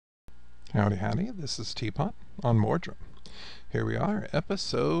Howdy howdy, this is TPot on Mordrum. Here we are,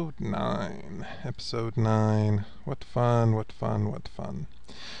 episode 9. Episode 9. What fun, what fun, what fun.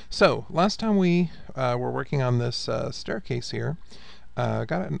 So, last time we were working on this staircase here,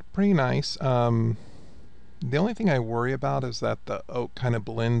 got it pretty nice. The only thing I worry about is that the oak kind of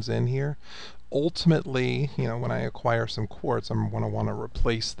blends in here. Ultimately, when I acquire some quartz, I'm going to want to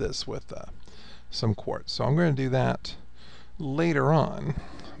replace this with some quartz. So I'm going to do that later on.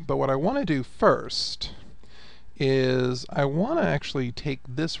 But what I want to do first is I want to actually take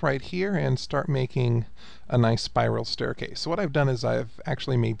this right here and start making a nice spiral staircase. So what I've done is I've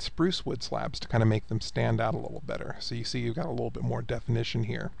actually made spruce wood slabs to kind of make them stand out a little better. So you see you've got a little bit more definition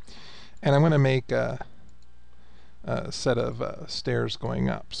here. And I'm going to make a set of stairs going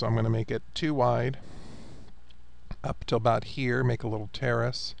up. So I'm going to make it 2 wide up to about here, make a little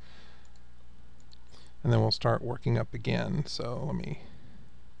terrace, and then we'll start working up again. So let me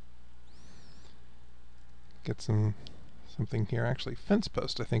get something here. Actually, fence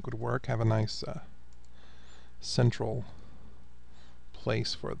post I think would work. Have a nice central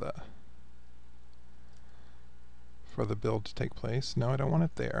place for the build to take place. No, I don't want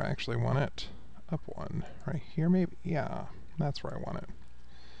it there. I actually want it up one. Right here maybe? Yeah, that's where I want it.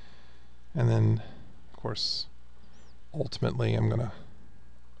 And then, of course, ultimately I'm going to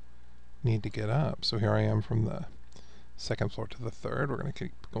need to get up. So here I am from the 2nd floor to the 3rd. We're going to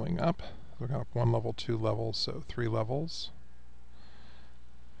keep going up. We've got 1 level, 2 levels, so 3 levels.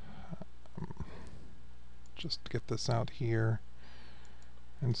 Just get this out here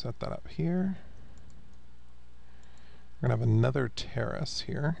and set that up here. We're going to have another terrace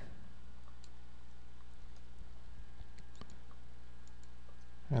here.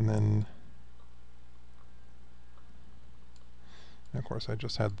 And then, of course, I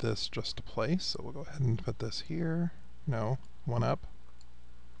just had this just to place, so we'll go ahead and put this here. No, one up.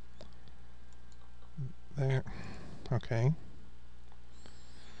 There. Okay.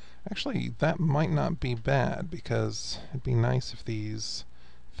 Actually, that might not be bad, because it'd be nice if these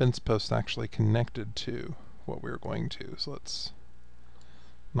fence posts actually connected to what we were going to. So let's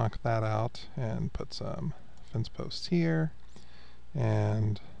knock that out and put some fence posts here.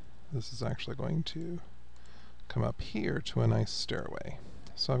 And this is actually going to come up here to a nice stairway.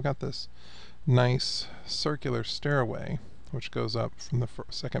 So I've got this nice circular stairway which goes up from the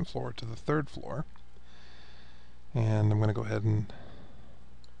 2nd floor to the 3rd floor. And I'm going to go ahead and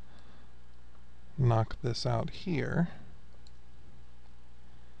knock this out here.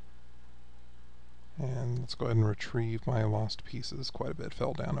 And let's go ahead and retrieve my lost pieces. Quite a bit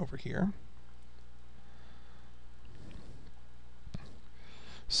fell down over here.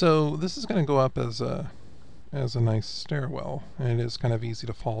 So this is going to go up as a nice stairwell, and it is kind of easy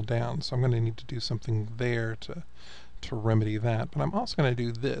to fall down. So I'm going to need to do something there to remedy that. But I'm also going to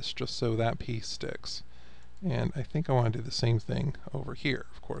do this just so that piece sticks. And I think I want to do the same thing over here.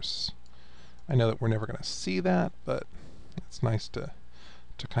 Of course, I know that we're never going to see that, but it's nice to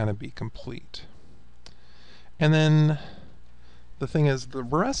kind of be complete. And then the thing is, the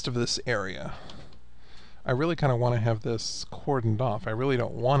rest of this area, I really kind of want to have this cordoned off. I really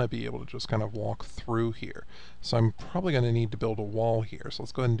don't want to be able to just kind of walk through here. So I'm probably going to need to build a wall here. So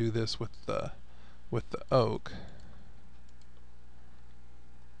let's go ahead and do this with the oak.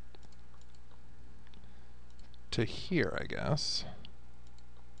 To here, I guess.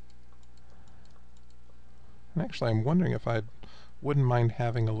 And actually, I'm wondering if I wouldn't mind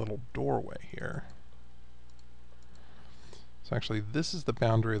having a little doorway here. So actually, this is the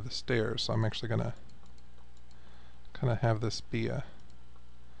boundary of the stairs, so I'm actually going to kind of have this be a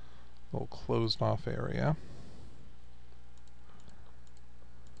little closed off area.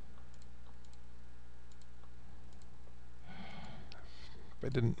 If I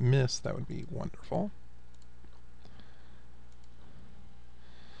didn't miss, that would be wonderful.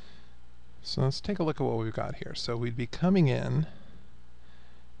 So let's take a look at what we've got here. So we'd be coming in,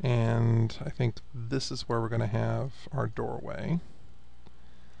 and I think this is where we're going to have our doorway.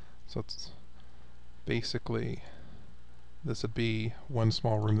 So it's basically, this would be one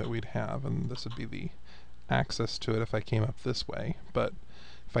small room that we'd have, and this would be the access to it if I came up this way. But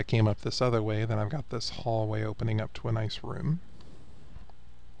if I came up this other way, then I've got this hallway opening up to a nice room.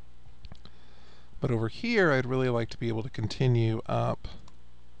 But over here, I'd really like to be able to continue up.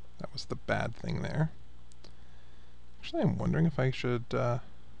 That was the bad thing there. Actually, I'm wondering if I should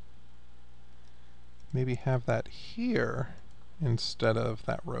maybe have that here instead of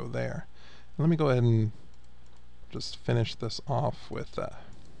that row there. And let me go ahead and just finish this off with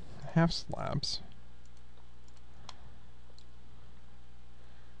half slabs.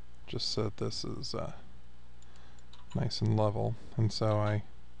 Just so that this is nice and level. And so I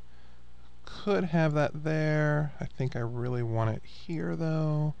could have that there. I think I really want it here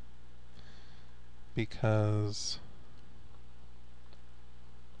though, because,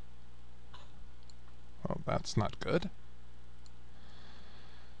 well, that's not good.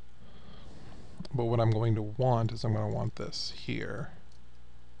 But what I'm going to want is I'm going to want this here.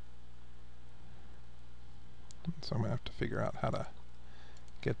 So I'm going to have to figure out how to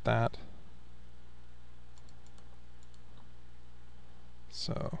get that.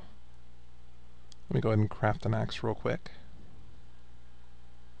 So let me go ahead and craft an axe real quick.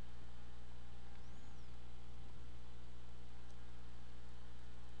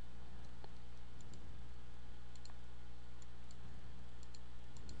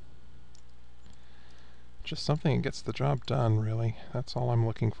 Just something that gets the job done, really. That's all I'm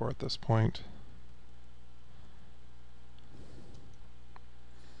looking for at this point.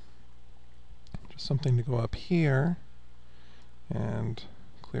 Just something to go up here and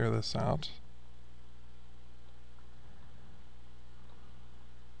clear this out.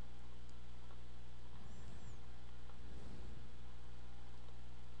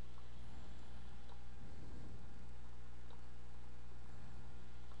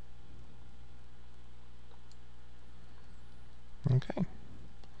 Okay.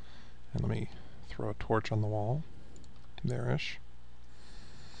 And let me throw a torch on the wall. There-ish.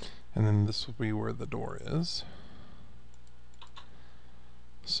 And then this will be where the door is.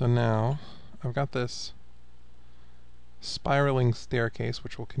 So now I've got this spiraling staircase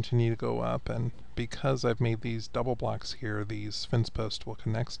which will continue to go up, and because I've made these double blocks here, these fence posts will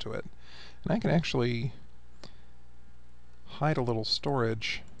connect to it. And I can actually hide a little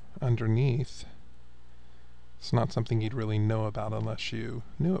storage underneath. It's not something you'd really know about unless you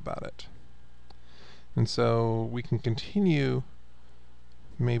knew about it. And so we can continue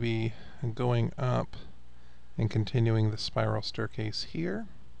maybe going up and continuing the spiral staircase here.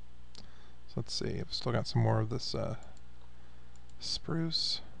 So let's see, I've still got some more of this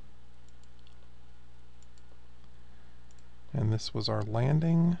spruce. And this was our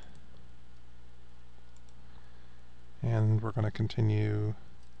landing. And we're going to continue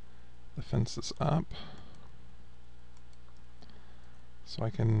the fences up. So I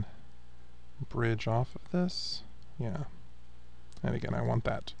can bridge off of this. Yeah. And again, I want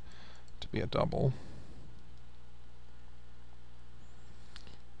that to be a double.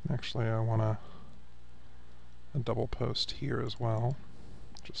 Actually, I want a double post here as well,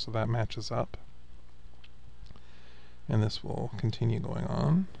 just so that matches up. And this will continue going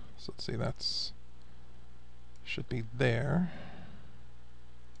on. So let's see, that's should be there.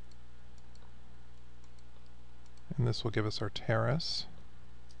 And this will give us our terrace.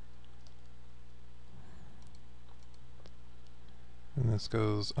 And this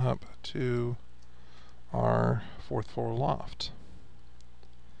goes up to our 4th floor loft.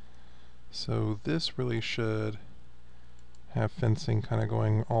 So this really should have fencing kind of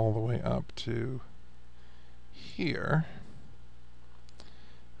going all the way up to here.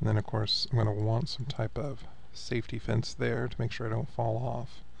 And then of course I'm going to want some type of safety fence there to make sure I don't fall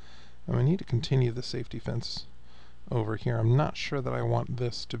off. And I need to continue the safety fence over here. I'm not sure that I want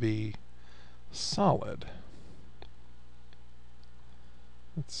this to be solid.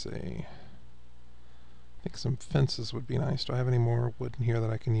 Let's see. I think some fences would be nice. Do I have any more wood in here that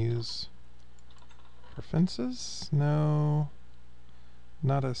I can use for fences? No,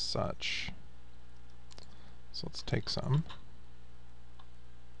 not as such. So let's take some.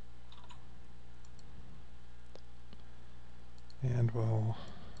 And we'll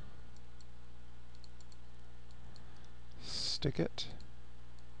stick it.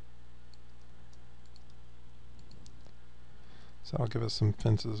 So that'll give us some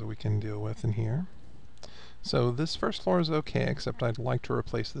fences that we can deal with in here. So this first floor is okay, except I'd like to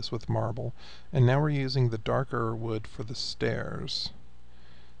replace this with marble. And now we're using the darker wood for the stairs.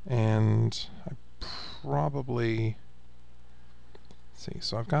 And I probably, let's see,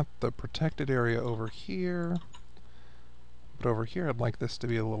 so I've got the protected area over here, but over here I'd like this to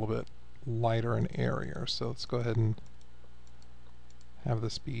be a little bit lighter and airier. So let's go ahead and have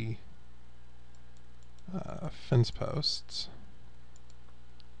this be fence posts.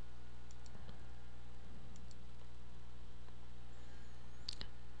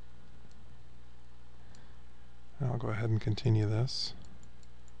 I'll go ahead and continue this.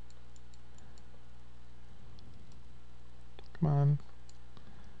 Come on.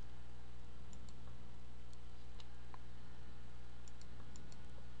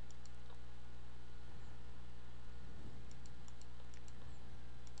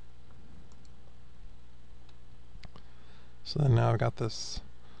 So then now I've got this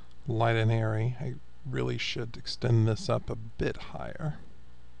light and airy. I really should extend this up a bit higher.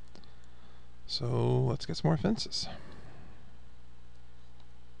 So let's get some more fences.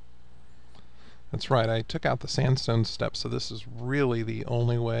 That's right, I took out the sandstone steps, so this is really the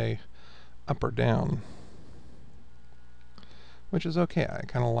only way up or down, which is okay. I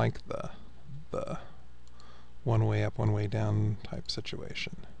kind of like the one way up, one way down type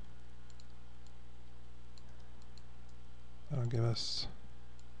situation. That'll give us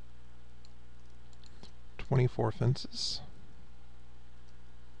 24 fences.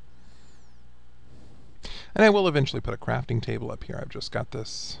 And I will eventually put a crafting table up here. I've just got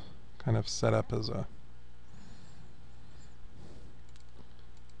this kind of set up as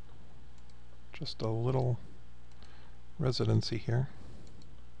just a little residency here.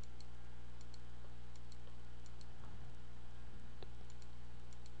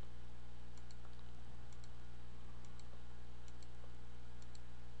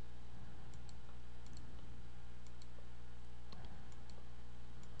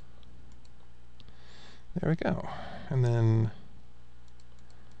 There we go. And then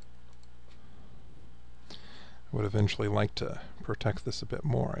I would eventually like to protect this a bit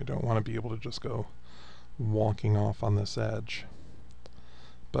more. I don't want to be able to just go walking off on this edge.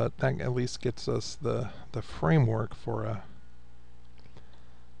 But that at least gets us the framework for a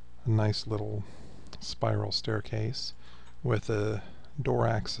nice little spiral staircase with a door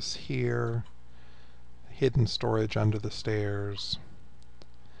access here, hidden storage under the stairs.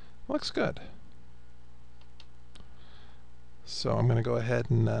 Looks good. So I'm going to go ahead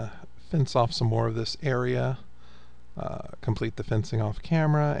and fence off some more of this area, complete the fencing off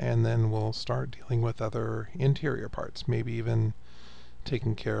camera, and then we'll start dealing with other interior parts, maybe even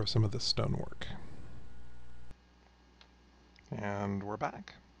taking care of some of the stonework. And we're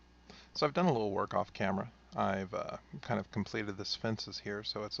back. So I've done a little work off camera. I've kind of completed this fences here,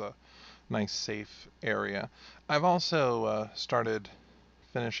 so it's a nice safe area. I've also started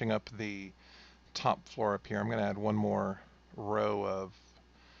finishing up the top floor up here. I'm going to add one more row of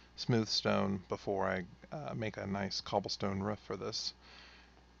smooth stone before I make a nice cobblestone roof for this.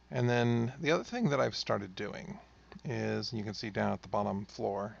 And then the other thing that I've started doing is, you can see down at the bottom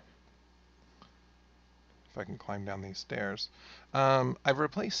floor, if I can climb down these stairs, I've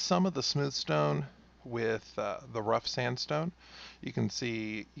replaced some of the smooth stone with the rough sandstone. You can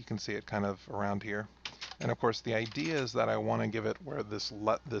see it kind of around here. And of course the idea is that I want to give it where this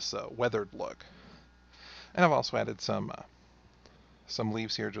weathered look. And I've also added some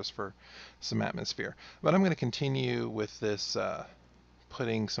leaves here just for some atmosphere. But I'm going to continue with this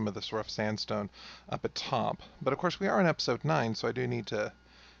putting some of this rough sandstone up at top. But of course we are in episode 9, so I do need to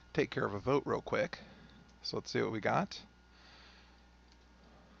take care of a vote real quick. So let's see what we got.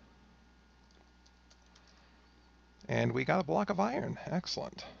 And we got a block of iron.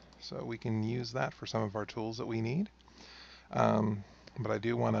 Excellent. So we can use that for some of our tools that we need. But I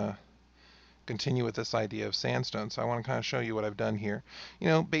do want to continue with this idea of sandstone, so I want to kind of show you what I've done here. You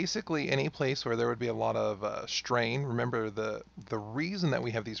know, basically any place where there would be a lot of strain. Remember, the reason that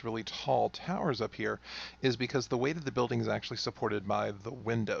we have these really tall towers up here is because the weight of the building is actually supported by the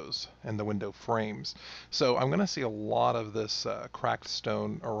windows and the window frames. So I'm going to see a lot of this cracked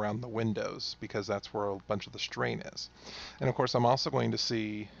stone around the windows because that's where a bunch of the strain is. And of course I'm also going to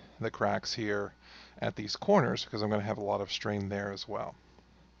see the cracks here at these corners because I'm going to have a lot of strain there as well.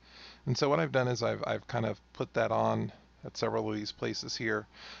 And so what I've done is I've kind of put that on at several of these places here.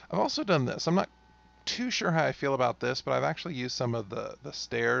 I've also done this. I'm not too sure how I feel about this, but I've actually used some of the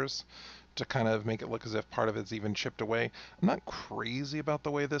stairs to kind of make it look as if part of it's even chipped away. I'm not crazy about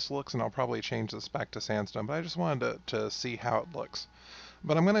the way this looks, and I'll probably change this back to sandstone, but I just wanted to see how it looks.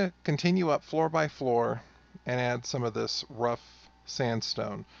 But I'm going to continue up floor by floor and add some of this rough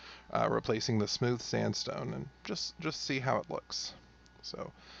sandstone, replacing the smooth sandstone, and just see how it looks.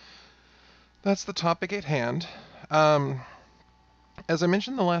 So that's the topic at hand. As I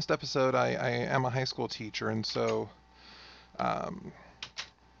mentioned in the last episode, I am a high school teacher, and so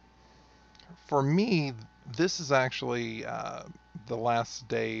for me, this is actually the last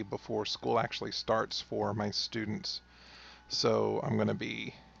day before school actually starts for my students. So I'm going to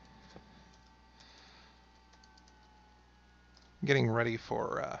be getting ready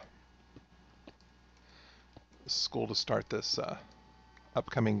for school to start this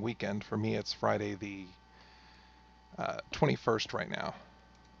upcoming weekend. For me, it's Friday the 21st right now.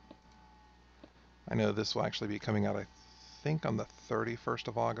 I know this will actually be coming out, I think, on the 31st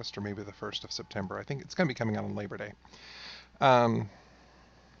of August or maybe the 1st of September. I think it's going to be coming out on Labor Day. And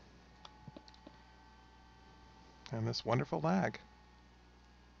this wonderful lag.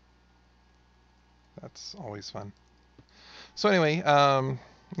 That's always fun. So anyway,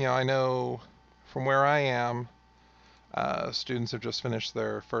 you know, I know from where I am, Students have just finished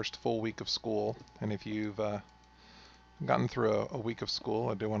their first full week of school, and if you've gotten through a week of school,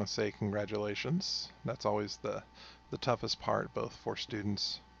 I do want to say congratulations. That's always the toughest part, both for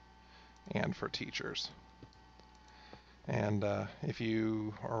students and for teachers. And if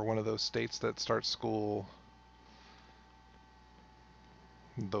you are one of those states that starts school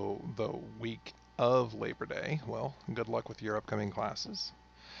the week of Labor Day, well, good luck with your upcoming classes.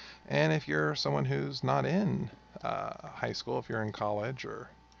 And if you're someone who's not in high school, if you're in college or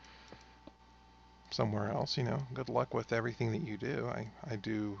somewhere else, good luck with everything that you do. I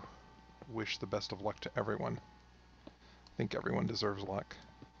do wish the best of luck to everyone. I think everyone deserves luck.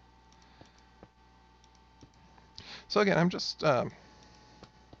 So again, I'm just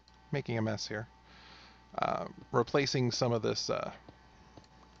making a mess here. Replacing some of this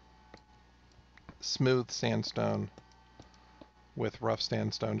smooth sandstone with rough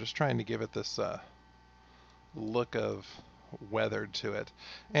sandstone, just trying to give it this look of weathered to it.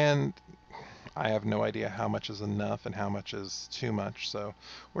 And I have no idea how much is enough and how much is too much, so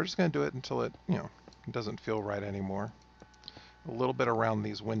we're just going to do it until it, doesn't feel right anymore. A little bit around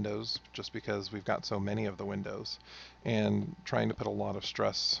these windows, just because we've got so many of the windows, and trying to put a lot of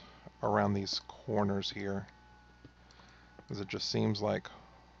stress around these corners here, because it just seems like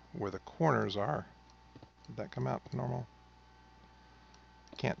where the corners are. Did that come out normal?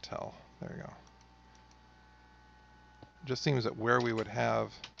 Can't tell. There you go. It just seems that where we would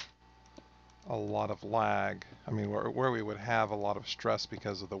have a lot of lag, where we would have a lot of stress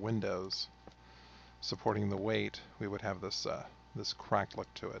because of the windows supporting the weight, we would have this this cracked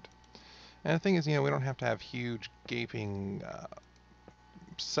look to it. And the thing is, we don't have to have huge gaping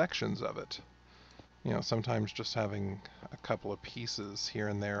sections of it. Sometimes just having a couple of pieces here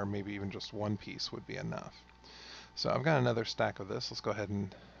and there, or maybe even just one piece would be enough. So I've got another stack of this. Let's go ahead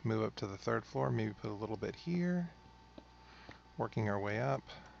and move up to the third floor, maybe put a little bit here, working our way up.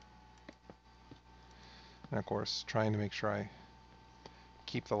 And of course, trying to make sure I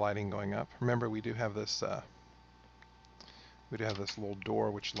keep the lighting going up. Remember, we do have this little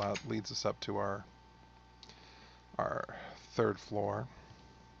door which leads us up to our third floor.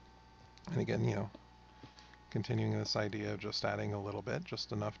 And again, continuing this idea of just adding a little bit,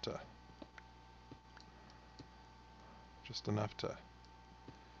 just enough to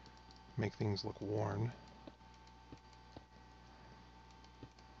make things look worn.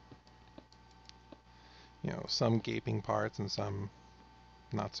 Some gaping parts and some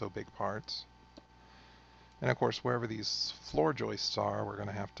not so big parts. And of course, wherever these floor joists are, we're going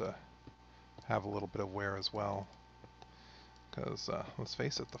to have a little bit of wear as well. Because let's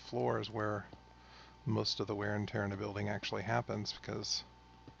face it, the floor is where most of the wear and tear in a building actually happens, because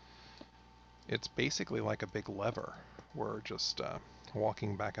it's basically like a big lever. We're just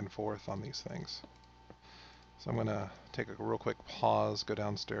walking back and forth on these things. So I'm going to take a real quick pause, go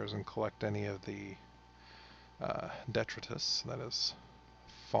downstairs and collect any of the detritus that has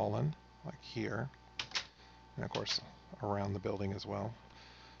fallen, like here, and of course around the building as well.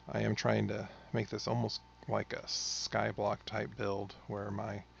 I am trying to make this almost like a skyblock type build, where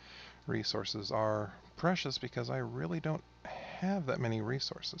my resources are precious because I really don't have that many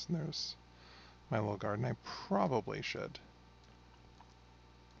resources. And there's my little garden. I probably should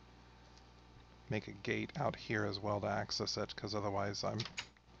make a gate out here as well to access it, because otherwise I'm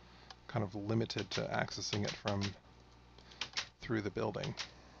kind of limited to accessing it from through the building.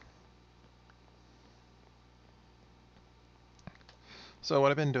 So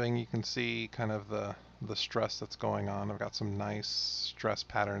what I've been doing, you can see kind of the stress that's going on. I've got some nice stress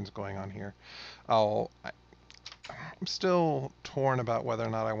patterns going on here. I'm still torn about whether or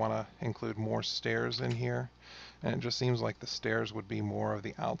not I want to include more stairs in here, and it just seems like the stairs would be more of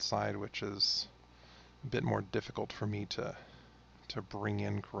the outside, which is a bit more difficult for me to bring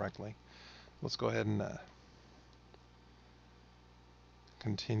in correctly. Let's go ahead and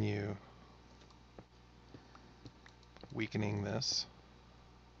continue weakening this.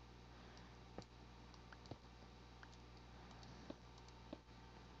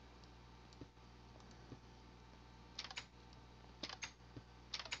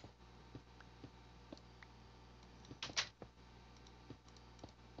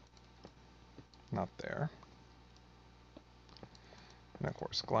 Not there. And of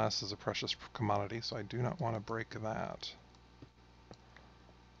course, glass is a precious commodity, so I do not want to break that.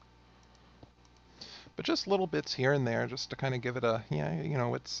 But just little bits here and there, just to kind of give it a,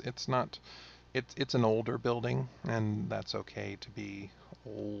 it's not, it's an older building, and that's okay to be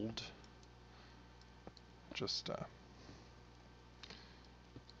old. Just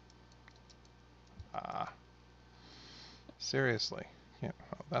seriously, yeah,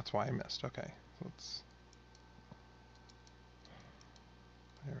 oh, that's why I missed. Okay, let's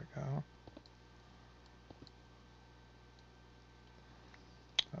There we go.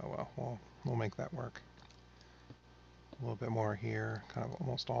 Oh well, we'll make that work. A little bit more here, kind of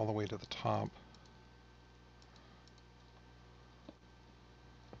almost all the way to the top.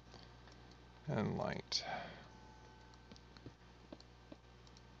 And light.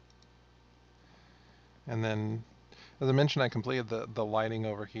 And then, as I mentioned, I completed the lighting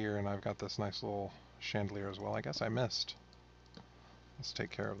over here, and I've got this nice little chandelier as well. I guess I missed. Let's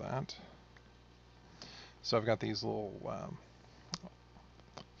take care of that. So I've got these little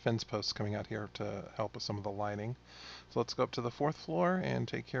fence posts coming out here to help with some of the lighting. So let's go up to the 4th floor and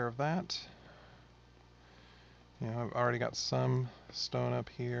take care of that. You know, I've already got some stone up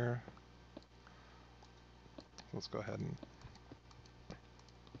here. Let's go ahead and...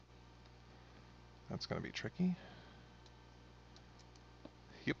 That's going to be tricky.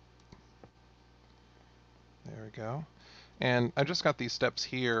 Yep. There we go. And I just got these steps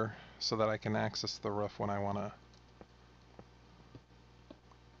here so that I can access the roof when I want to.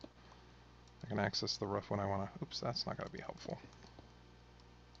 I can access the roof when I want to. Oops, that's not going to be helpful.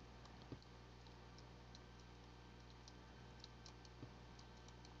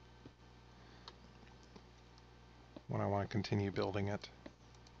 When I want to continue building it.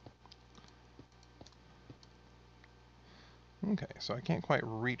 Okay, so I can't quite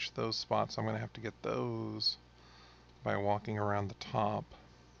reach those spots. I'm going to have to get those by walking around the top.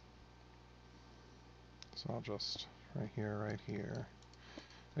 So I'll just right here.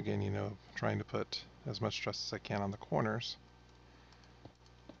 Again, you know, trying to put as much stress as I can on the corners.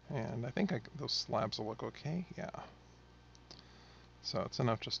 And I think those slabs will look okay. Yeah. So it's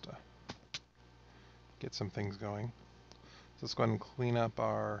enough just to get some things going. So let's go ahead and clean up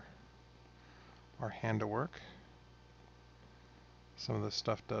our handiwork. Some of this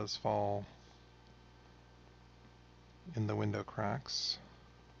stuff does fall in the window cracks.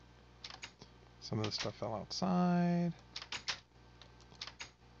 Some of this stuff fell outside.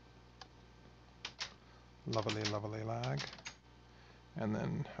 Lovely, lovely lag. And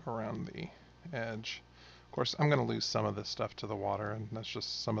then around the edge. Of course, I'm going to lose some of this stuff to the water, and that's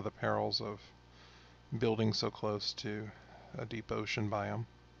just some of the perils of building so close to a deep ocean biome.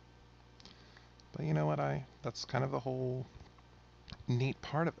 But you know what, that's kind of the whole neat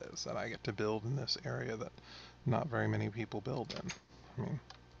part of it, is that I get to build in this area that not very many people build in. I mean,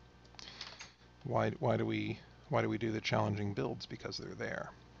 why do we do the challenging builds? Because they're there.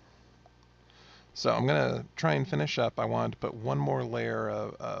 So I'm going to try and finish up. I wanted to put one more layer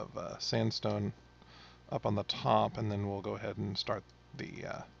of sandstone up on the top, and then we'll go ahead and start the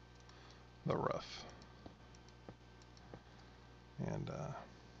roof. And there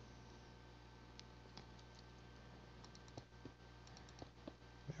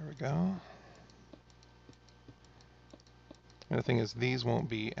we go. And the thing is, these won't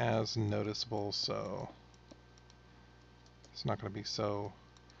be as noticeable, so it's not going to be so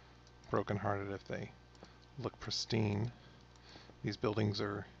brokenhearted if they look pristine. These buildings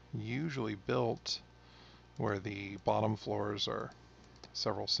are usually built where the bottom floors are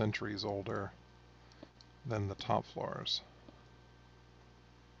several centuries older than the top floors.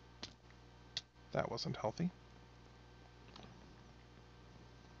 That wasn't healthy.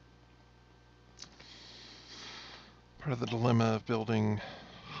 Part of the dilemma of building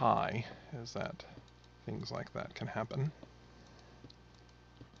high is that things like that can happen.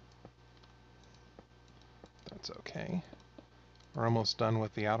 That's okay. We're almost done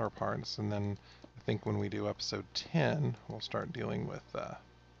with the outer parts, and then I think when we do episode 10, we'll start dealing with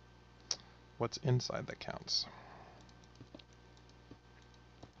what's inside that counts.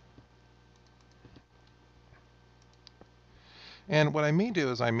 And what I may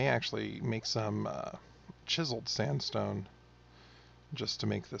do is I may actually make some chiseled sandstone just to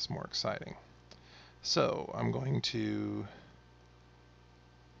make this more exciting. So I'm going to...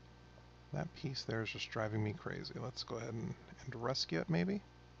 That piece there is just driving me crazy. Let's go ahead and rescue it, maybe?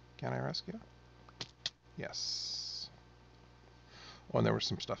 Can I rescue it? Yes. Oh, and there was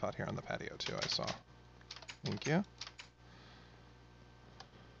some stuff out here on the patio too, I saw. Thank you.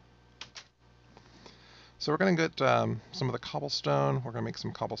 So we're going to get some of the cobblestone. We're going to make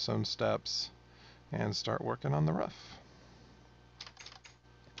some cobblestone steps and start working on the roof.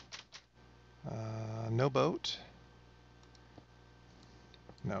 No boat.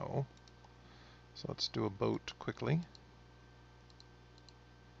 No. So let's do a boat quickly.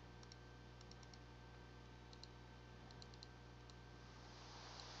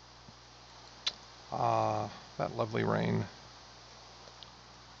 Ah, that lovely rain.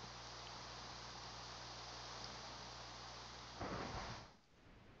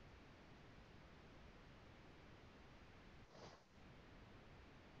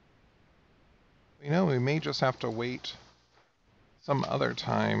 You know, we may just have to wait some other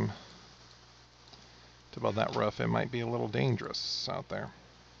time to build that roof. It might be a little dangerous out there.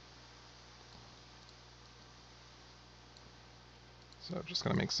 So I'm just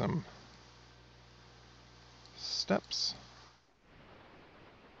going to make some steps.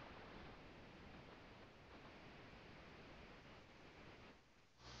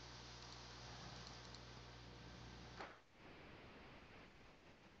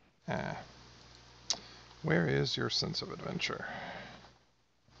 Where is your sense of adventure?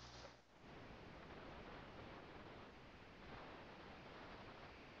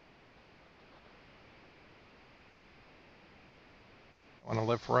 Want to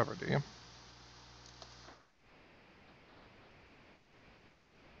live forever, do you?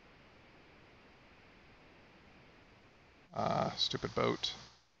 Stupid boat.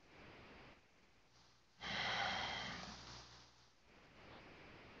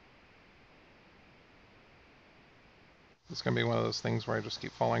 It's going to be one of those things where I just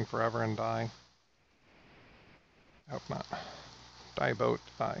keep falling forever and die. I hope not. Die, boat,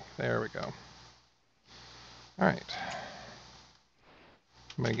 die. There we go. Alright.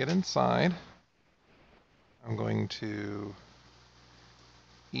 I'm going to get inside. I'm going to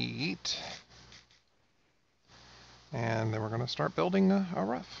eat. And then we're going to start building a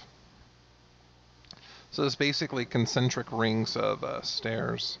roof. So it's basically concentric rings of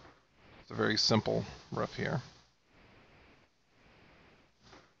stairs. It's a very simple roof here.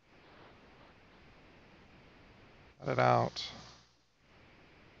 Cut it out.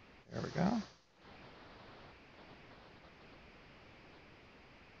 There we go.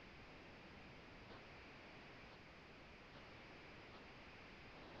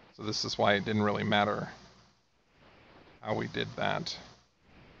 So this is why it didn't really matter how we did that.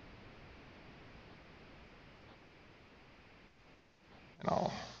 And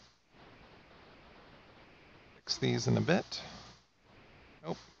I'll fix these in a bit.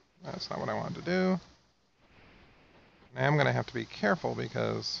 Nope, that's not what I wanted to do. Now I'm going to have to be careful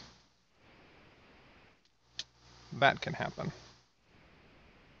because that can happen.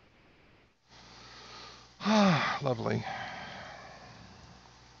 Lovely.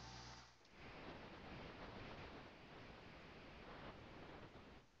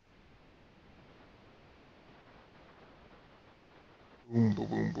 Boom,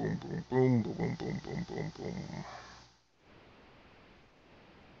 boom, boom, boom, boom, boom, boom, boom, boom, boom, boom.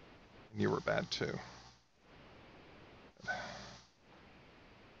 And you were bad too.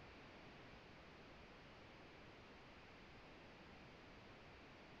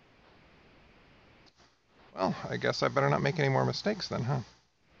 Well, I guess I better not make any more mistakes then, huh?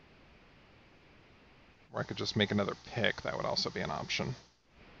 Or I could just make another pick. That would also be an option.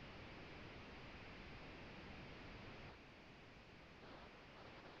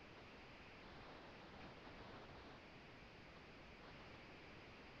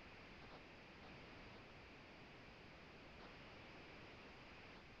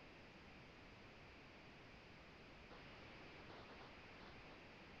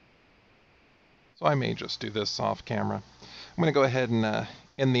 So I may just do this off camera. I'm going to go ahead and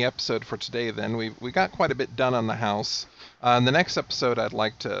end the episode for today then. We got quite a bit done on the house. In the next episode, I'd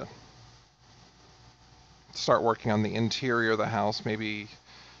like to start working on the interior of the house. Maybe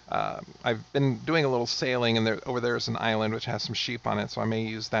I've been doing a little sailing, and over there is an island which has some sheep on it, so I may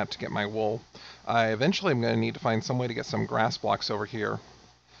use that to get my wool. Eventually I'm going to need to find some way to get some grass blocks over here.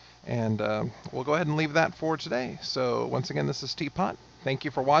 And we'll go ahead and leave that for today. So once again, this is TPot. Thank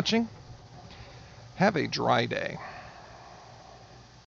you for watching. Have a dry day.